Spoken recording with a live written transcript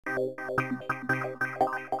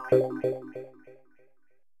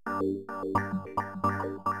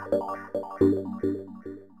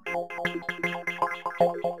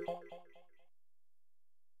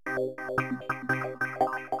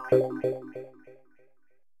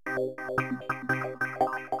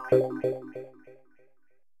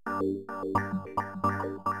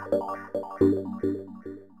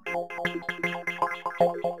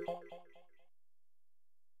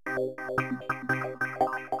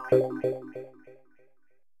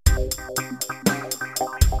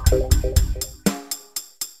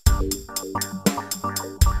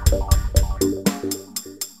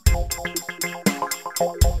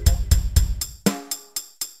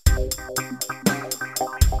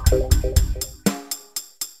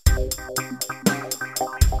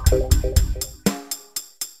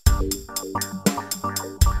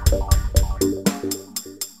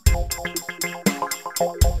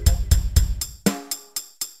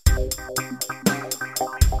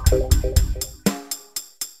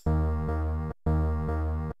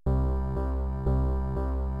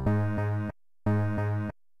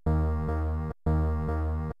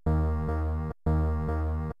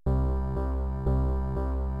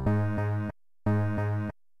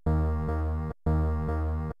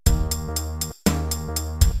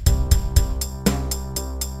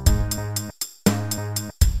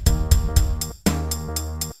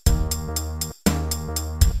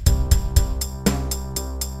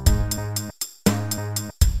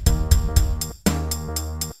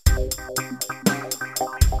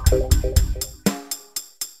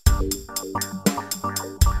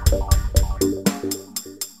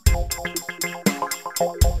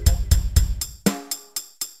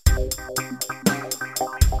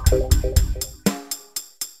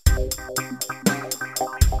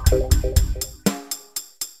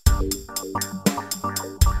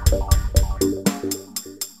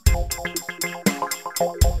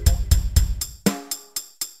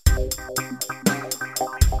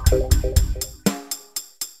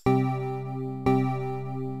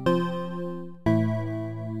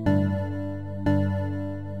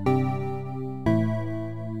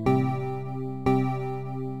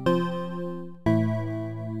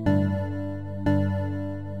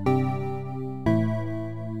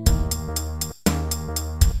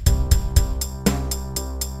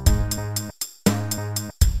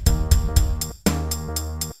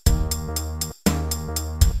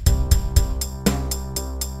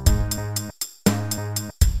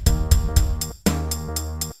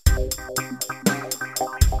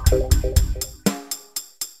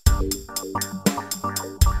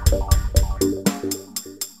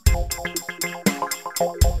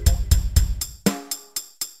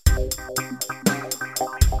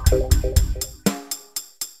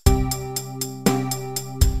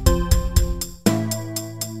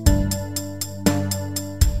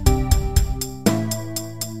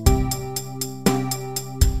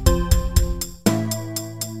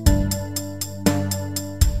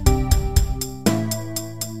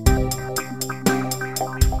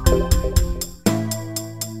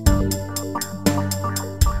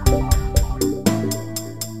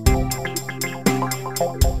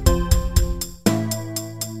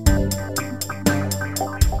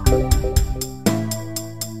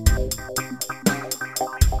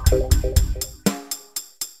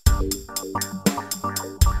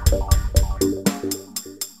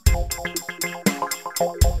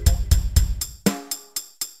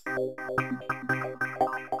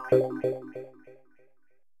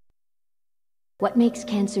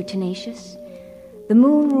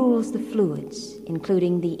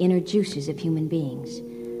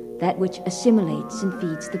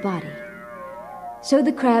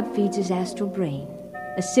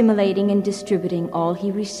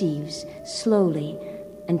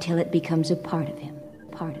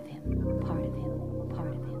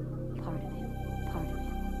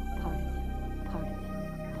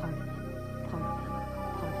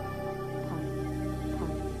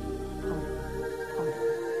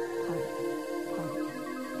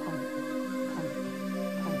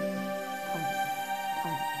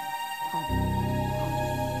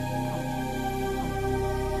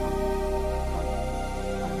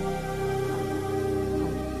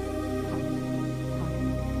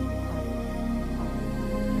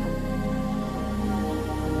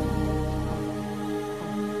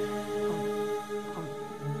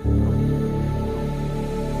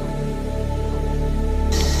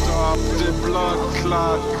Blood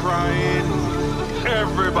clot crying,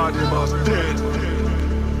 everybody must dead.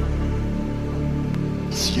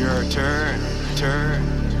 It's your turn.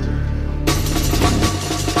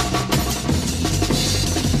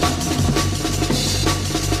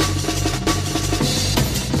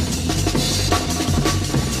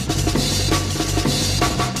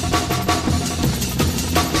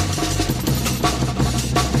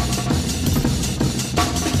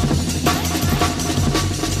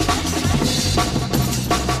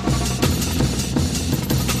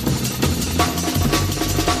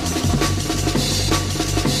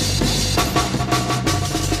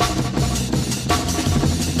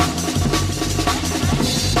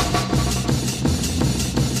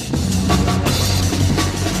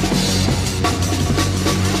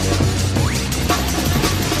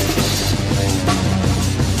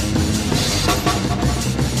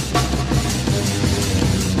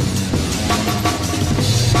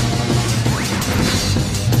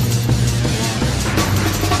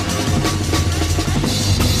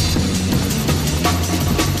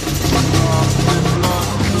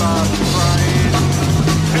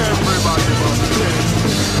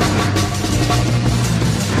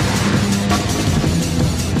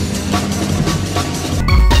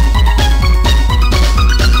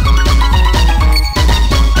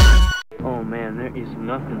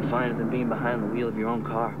 behind the wheel of your own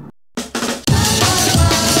car.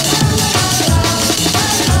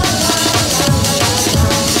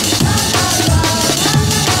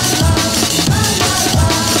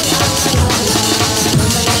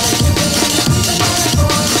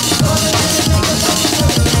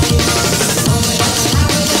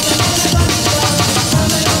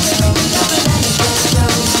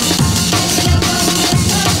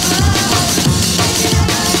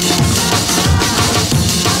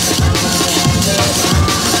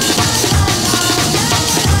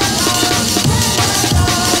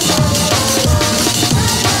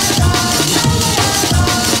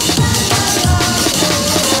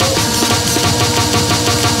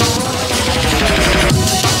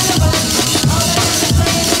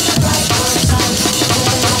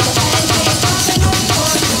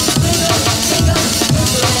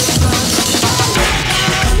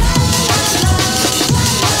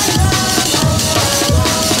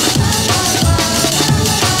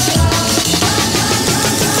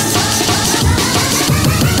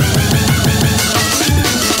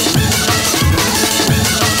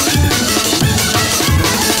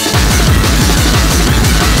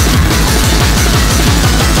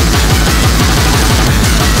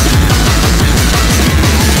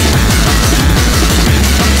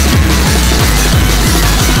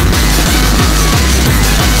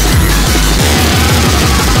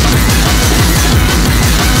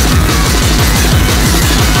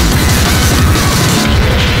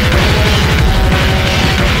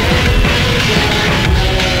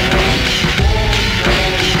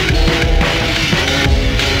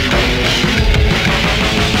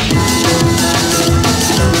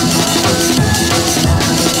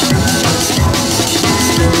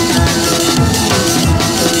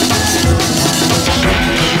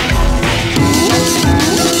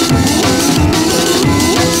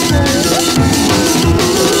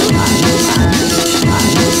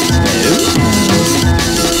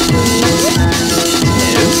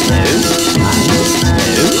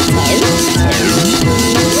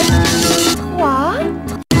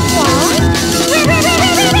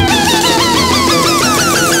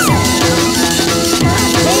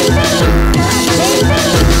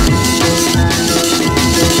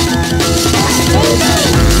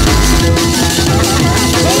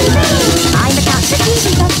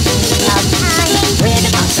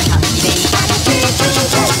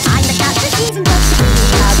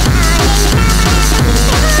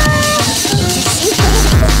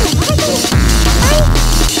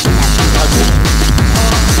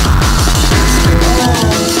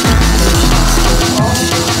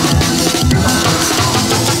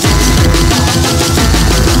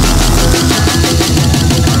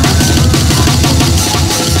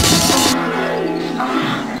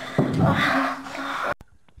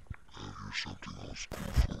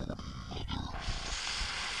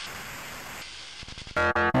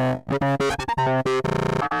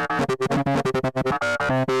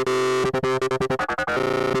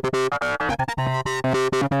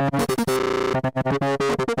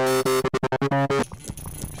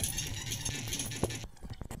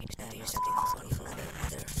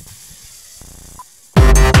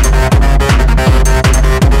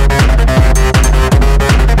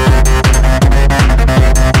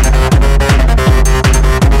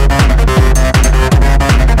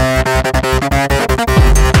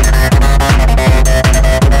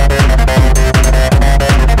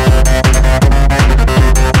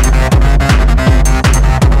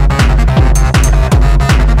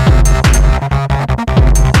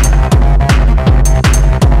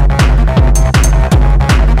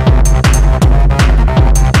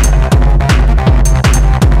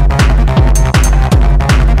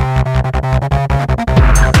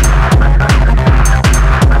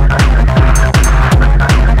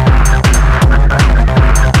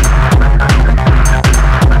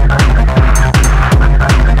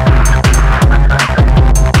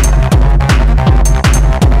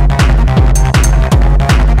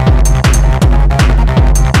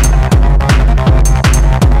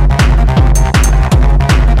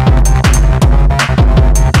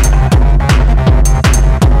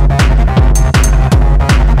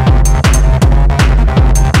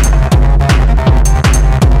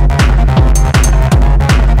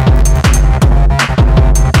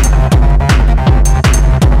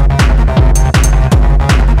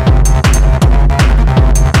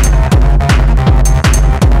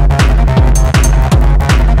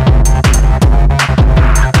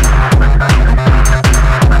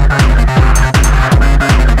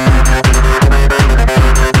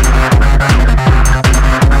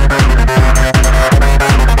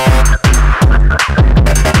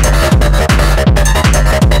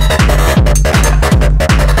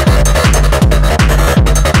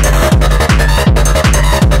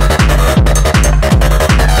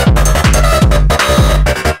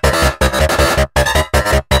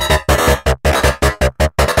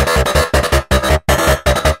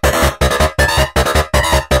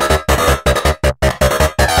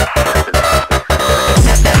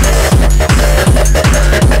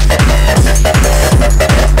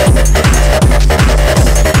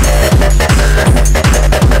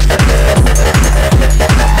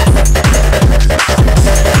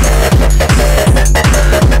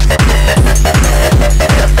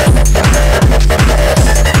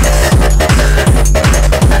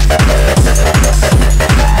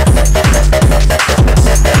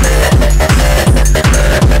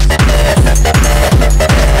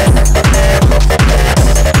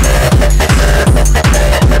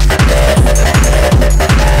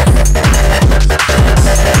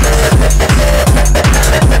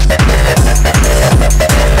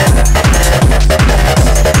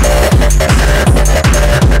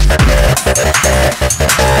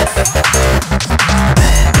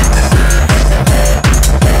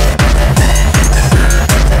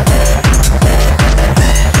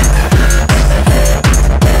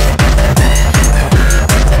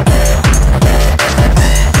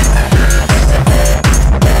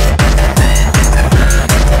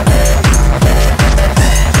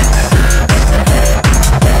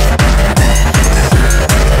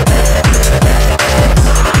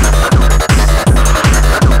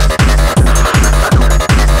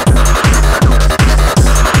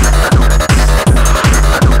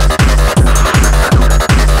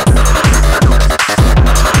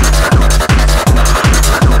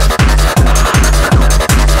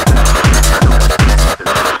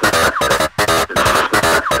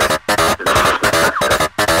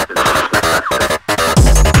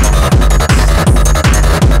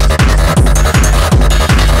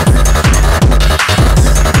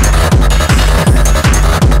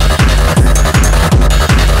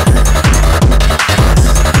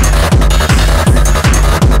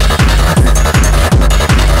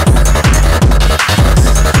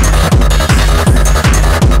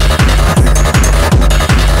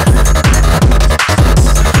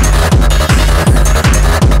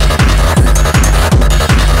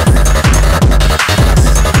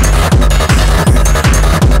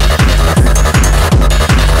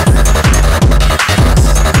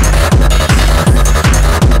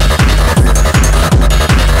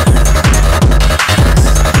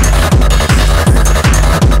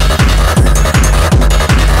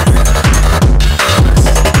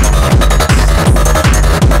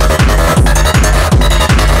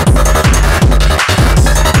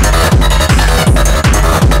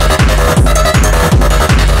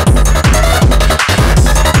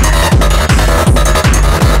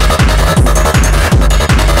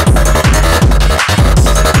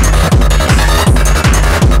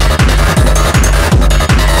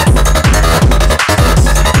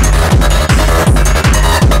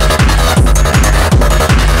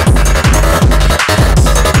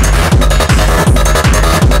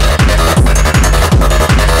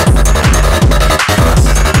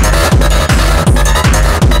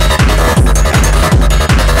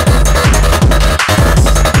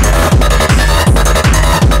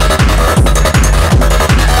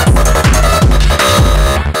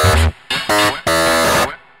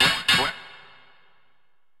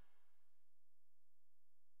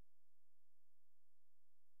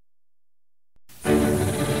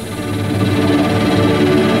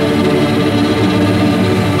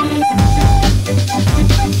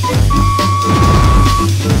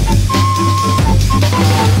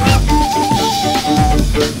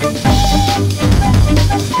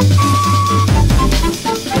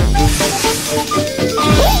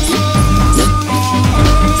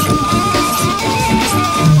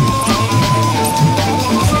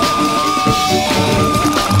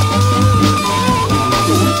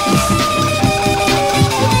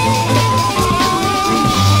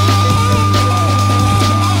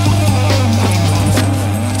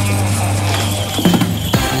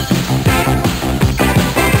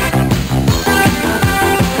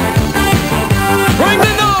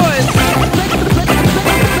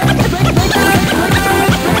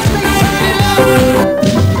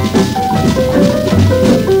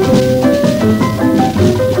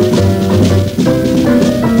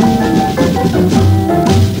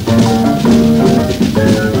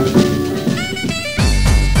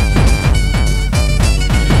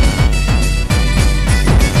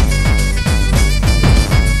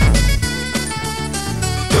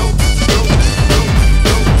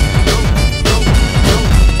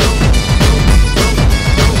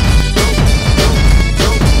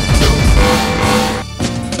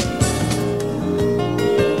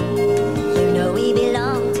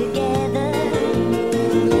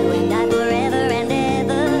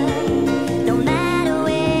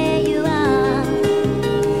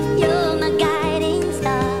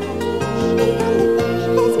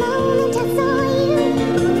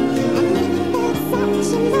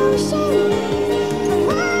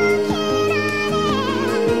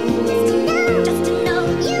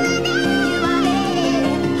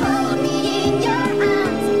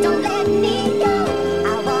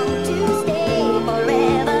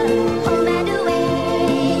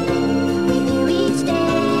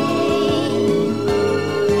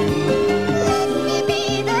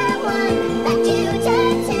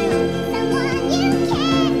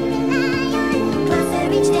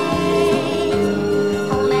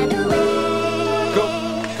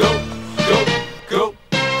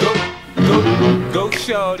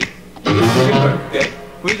 shorty, it's your birthday.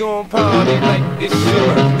 We gon' party like it's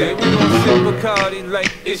your birthday. We gon' sip Bacardi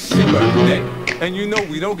like it's your birthday. And you know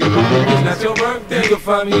we don't give up, it's not your birthday. You can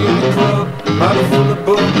find me in the club, bottle full of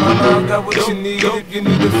bug. Mama, I got what you need if you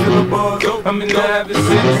need to fill a buzz. I'm in the having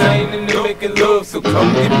sex, I ain't in the making love. So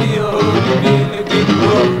come give me a hug, if you in the getting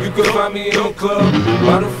rough. You can find me in the club,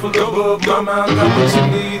 bottle full of bug. Mama, I got what you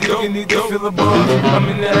need if you need to fill a buzz. I'm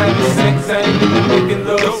in the having sex, I ain't in the making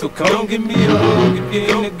love. So come give me a hug, if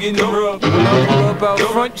you in the getting rough. When I pull up out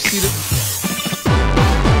front, you see the...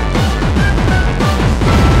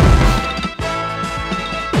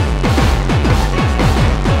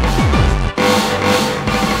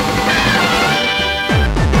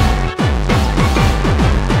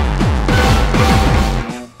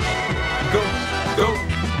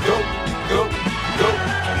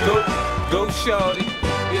 Shorty,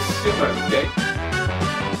 it's your birthday.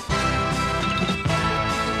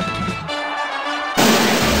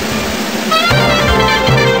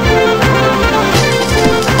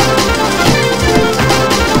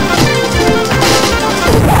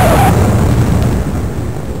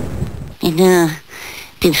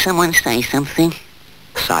 Did someone say something?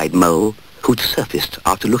 Sighed Mole, who'd surfaced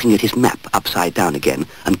after looking at his map upside down again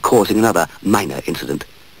and causing another minor incident.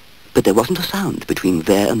 But there wasn't a sound between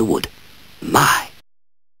there and the wood. My!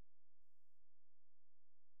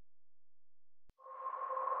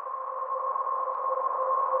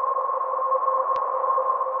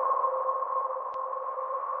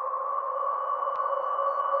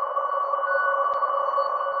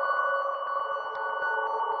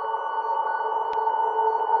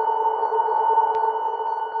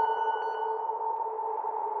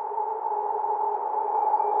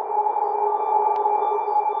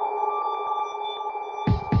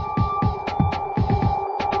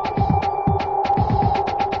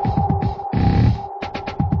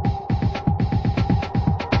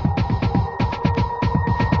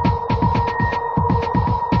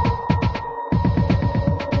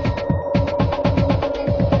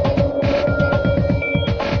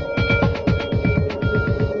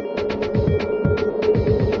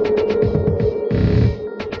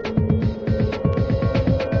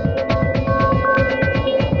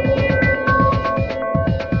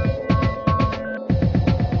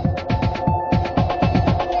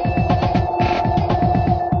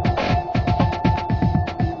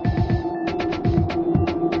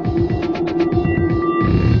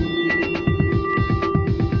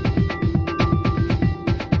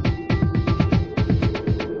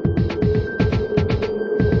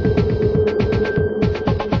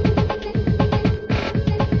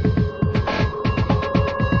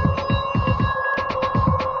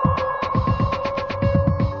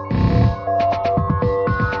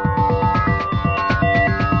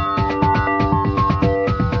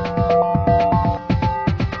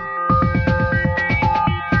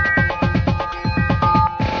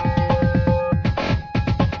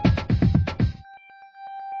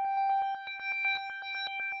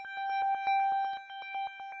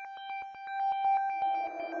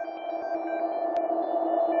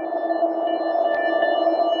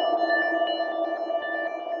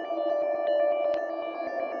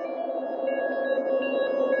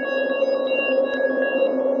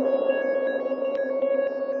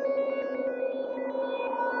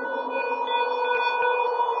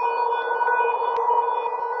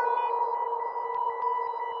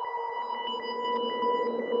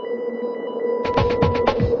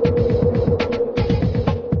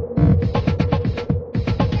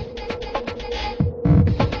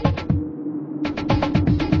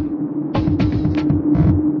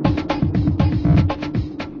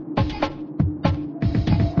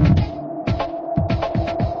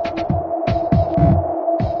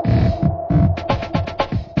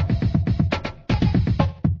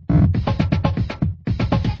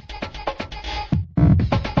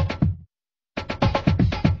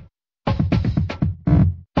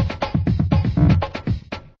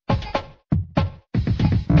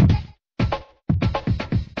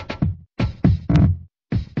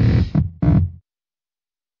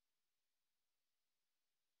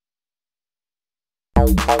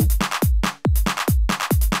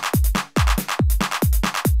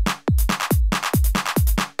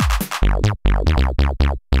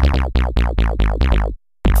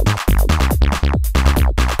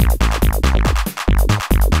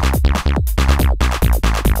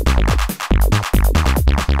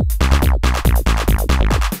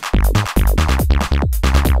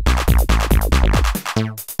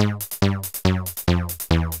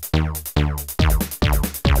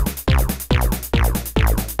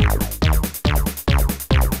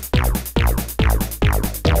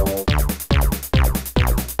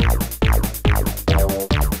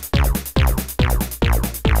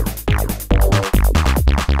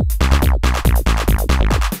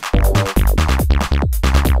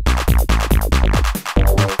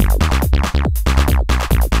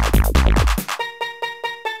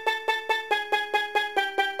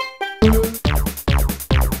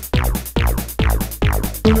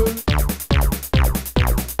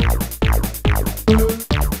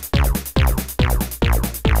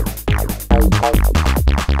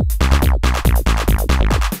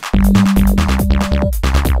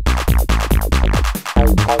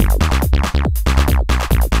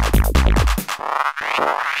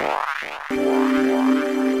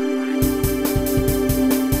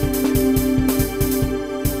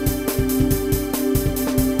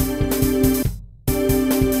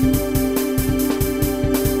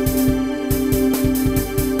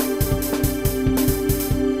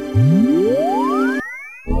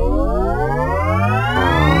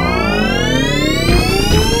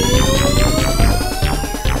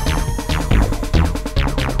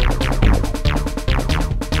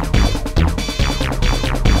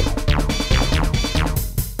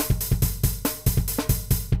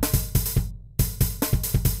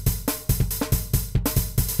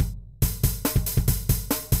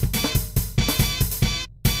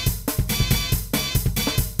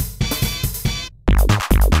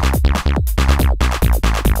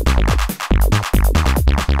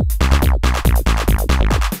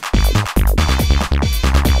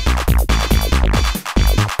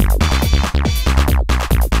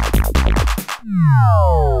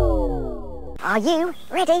 Are you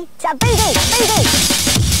ready to boogie? Boogie!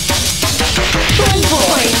 Boing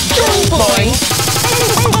boing! Boing boing!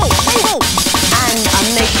 Boogie! Boogie! And I'm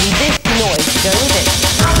making this noise go with it.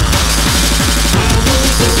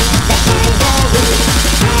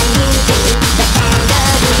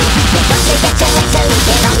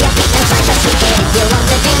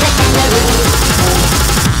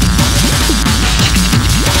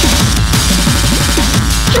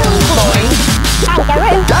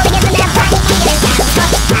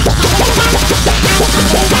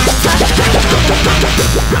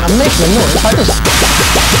 I'm making a noise like this.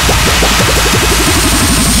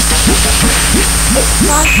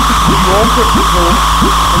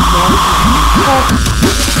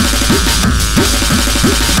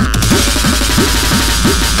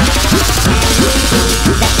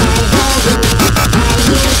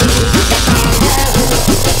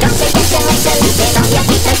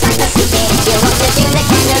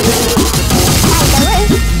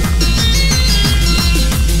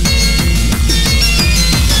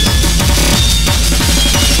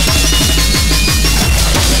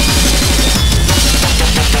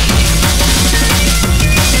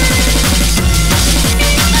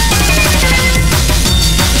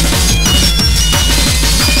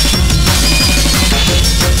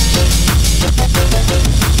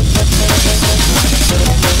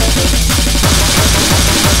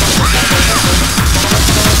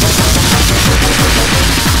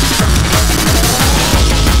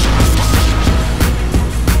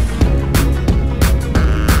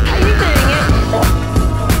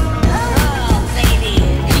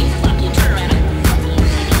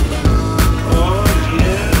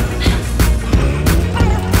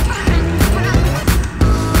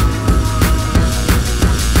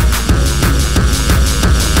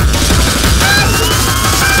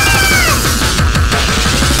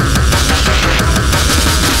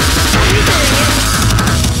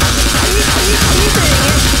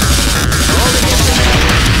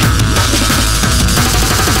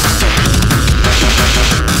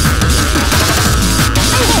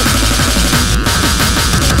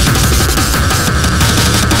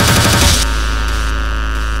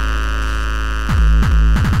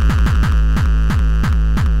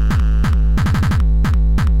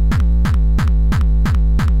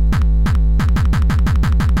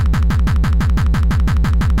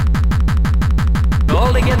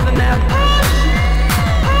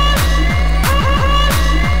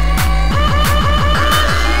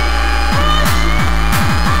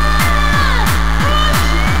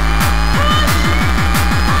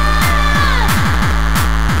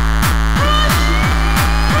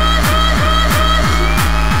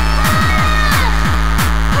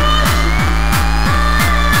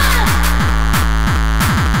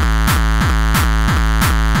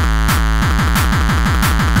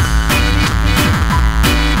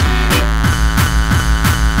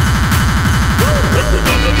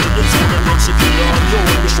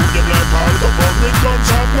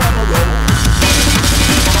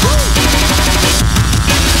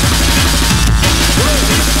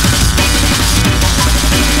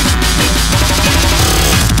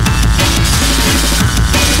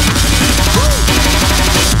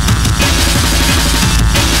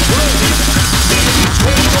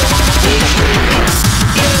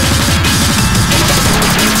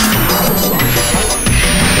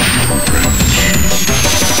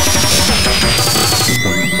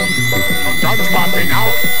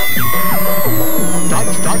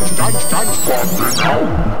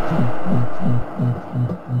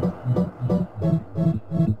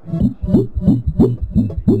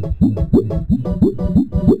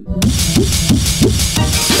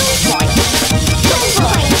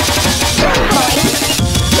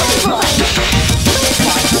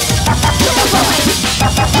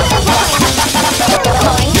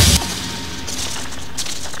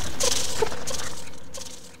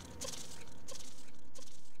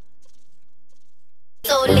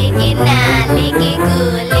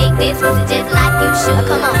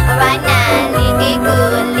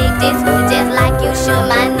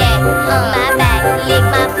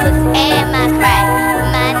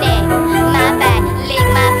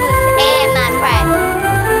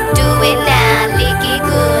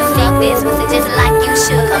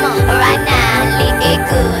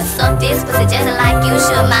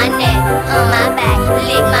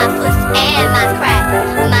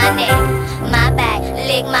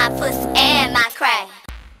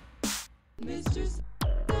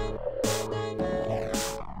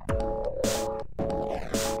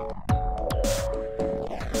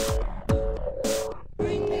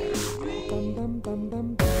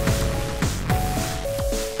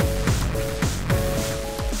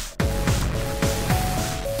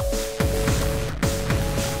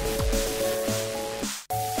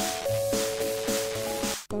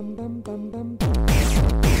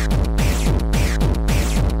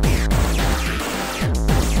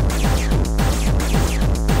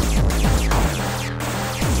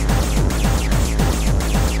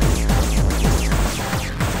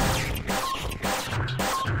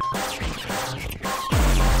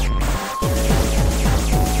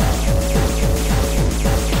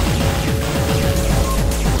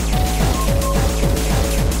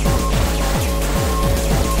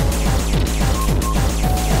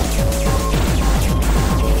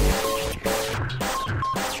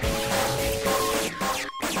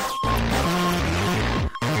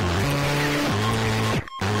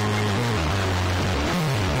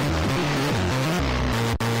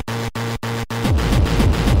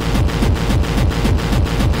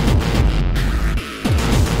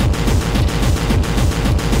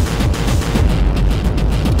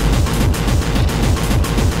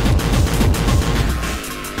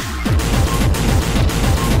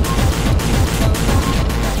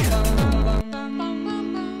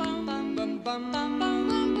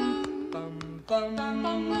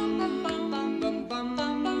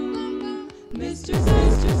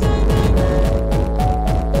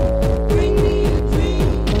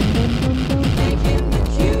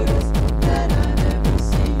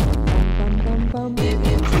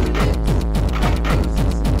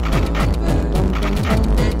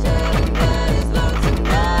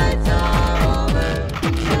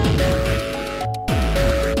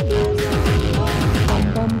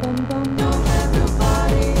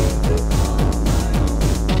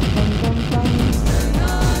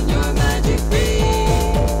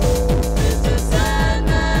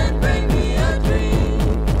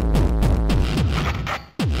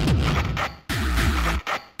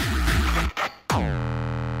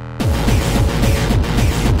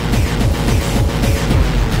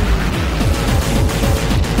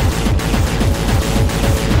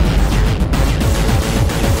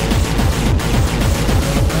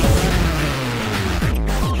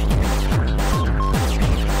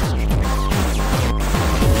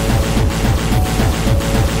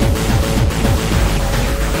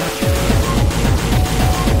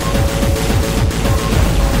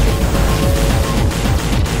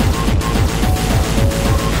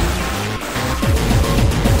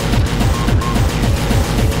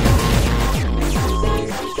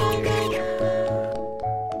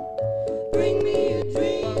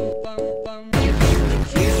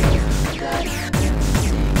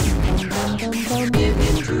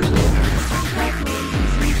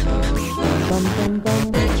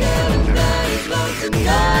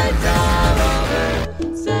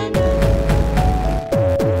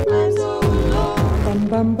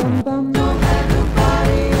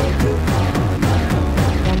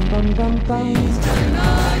 Please turn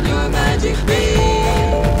on your magic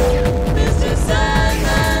beam, Mr.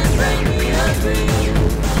 Sandman, bring me a dream.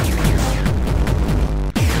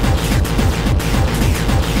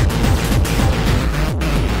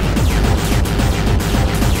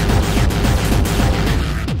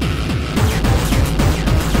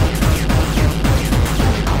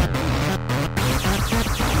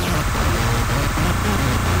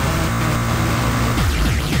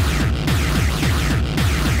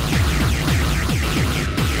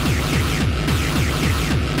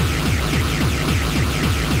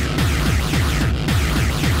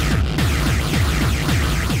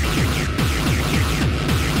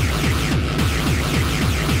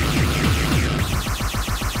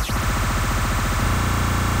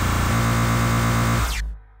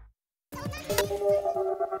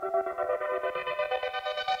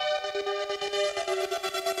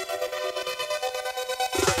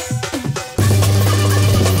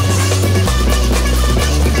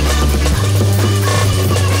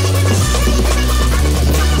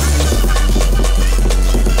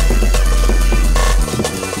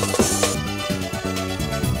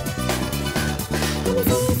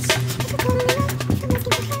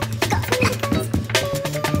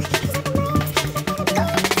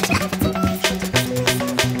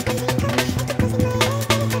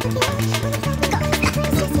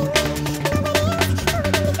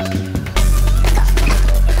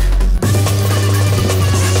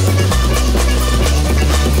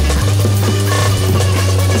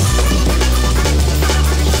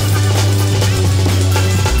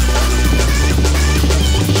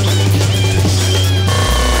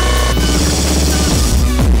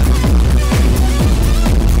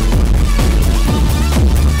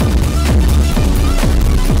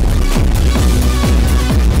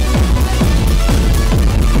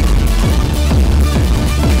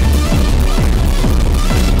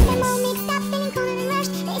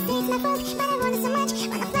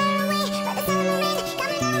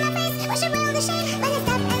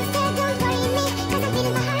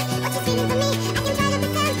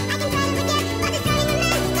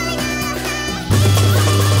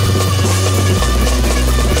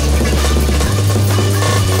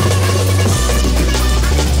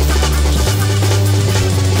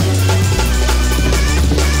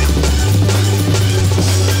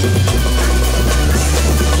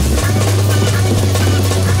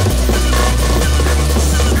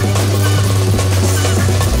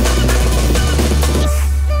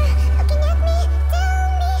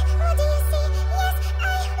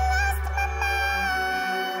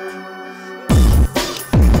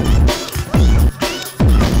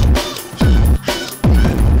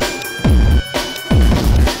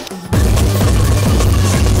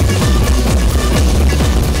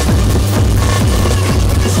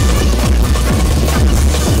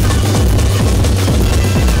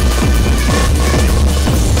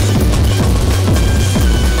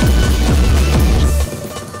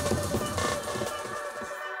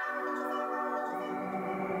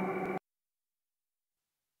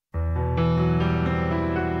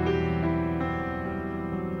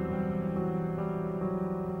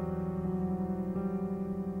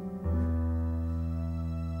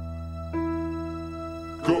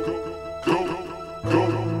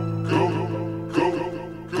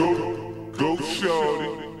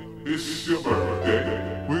 It's your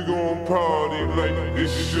birthday. We gon' party like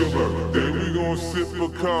it's your birthday. We gon' sip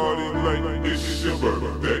Bacardi like it's your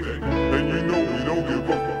birthday. And you know we don't give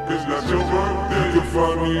up, it's not your birthday. You can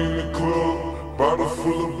find me in the club, bottle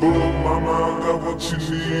full of bull. Mama, I got what you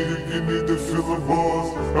need if you need to fill the bars.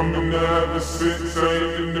 I'm in the having sex, I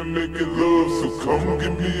ain't in the making love. So come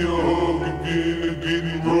give me a hug if you in the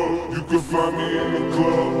getty rough. You can find me in the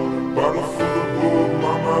club, bottle full of bull.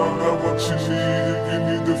 Mama, I got what you need if you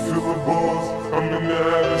need to fill the bars. I'm in the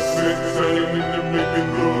having sex, I ain't in the making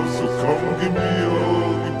love. So come give me a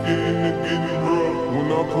hug if you in the getty rough. When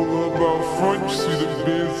I pull up out front, you see the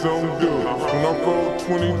Benz on dub. When I roll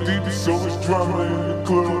 20 deep, so it's drama in the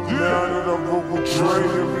club. Now that I roll with Dre,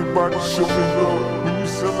 everybody show me love. When you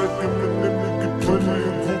sell like Eminem, you get plenty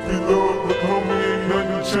of groupie love. But homie, ain't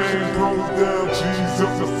nothing changed, hold down, G's up.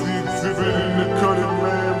 I see exhibit in the cutting,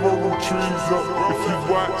 man, roll them trees up. If you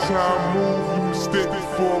watch how I move, you mistake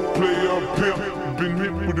before I play up pimp. Been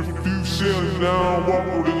hit with a few chillin', now I walk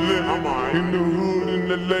with a limp. In the hood,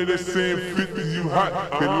 in LA, they saying 50, you hot.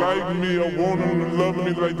 They like me, I want them to love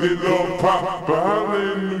me like they love pop. But holla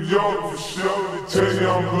in New York for sure, they tell you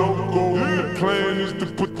I'm local. And the plan is to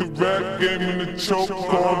put the rap game in the choke.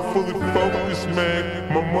 I'm fully focused,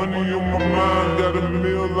 man. My money on my mind, got a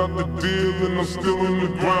meal out the deal, and I'm still in the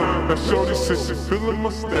grind. Now shorty says she feeling my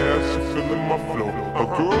style, she feeling my flow. A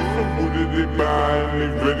girl from Wooded, they buy and they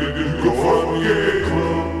ready to go. Find me in the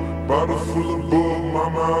club, bottle full of bug.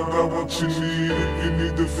 Mama, I got what you need if you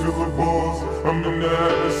need to fill the balls. I'm in the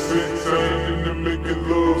having sex, I ain't into making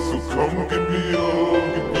love. So come give me a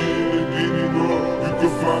hug, if you in the guinea rug. You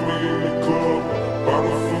can find me in the club,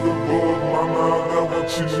 bottle full of bug. Mama, I got what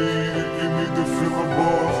you need if you need to fill the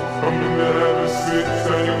balls. I'm in the having sex,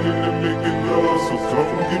 I ain't into making love. So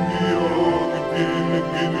come give me a hug, if you in the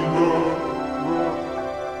guinea rug.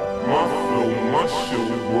 My flow, my show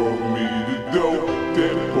brought me the dope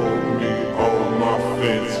that brought me all my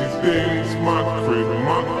fancy things. My crib,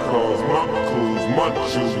 my cars, my clothes, my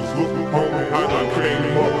jewels. Look, homie, how I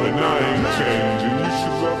came up and I ain't changing. You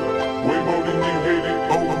should love it way more than you hate it.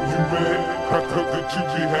 Oh, you mad? I thought that you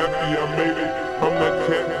be happy I made it. I'm that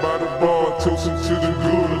cat by the bar, toasting to the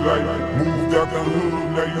good life. Moved out the hood,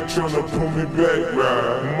 now you tryna pull me back,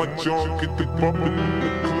 right? My junk get the bumpin' in the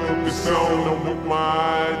club, it's on. I'm with my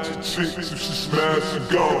eyes, your chicks, if she smash, she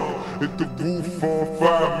gone. Hit the roof on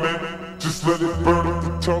fire, man. Just let it burn if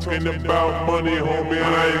we're talking about money, homie.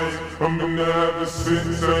 I'm in the having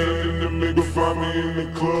sex, I ain't in the make find me in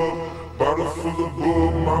the club. Bottle full of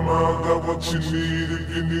bug, mama, I got what you need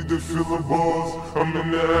if you need to fill the balls. I'm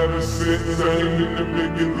in the having sex, I ain't in the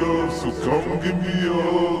making love. So come give me a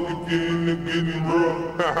hug if you're in the guinea rug.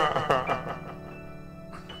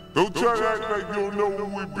 Don't try to act like you don't know who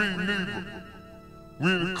we be, neither. We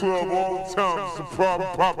in the club all the time, it's a problem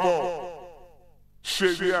pop off.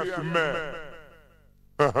 Shady aftermath.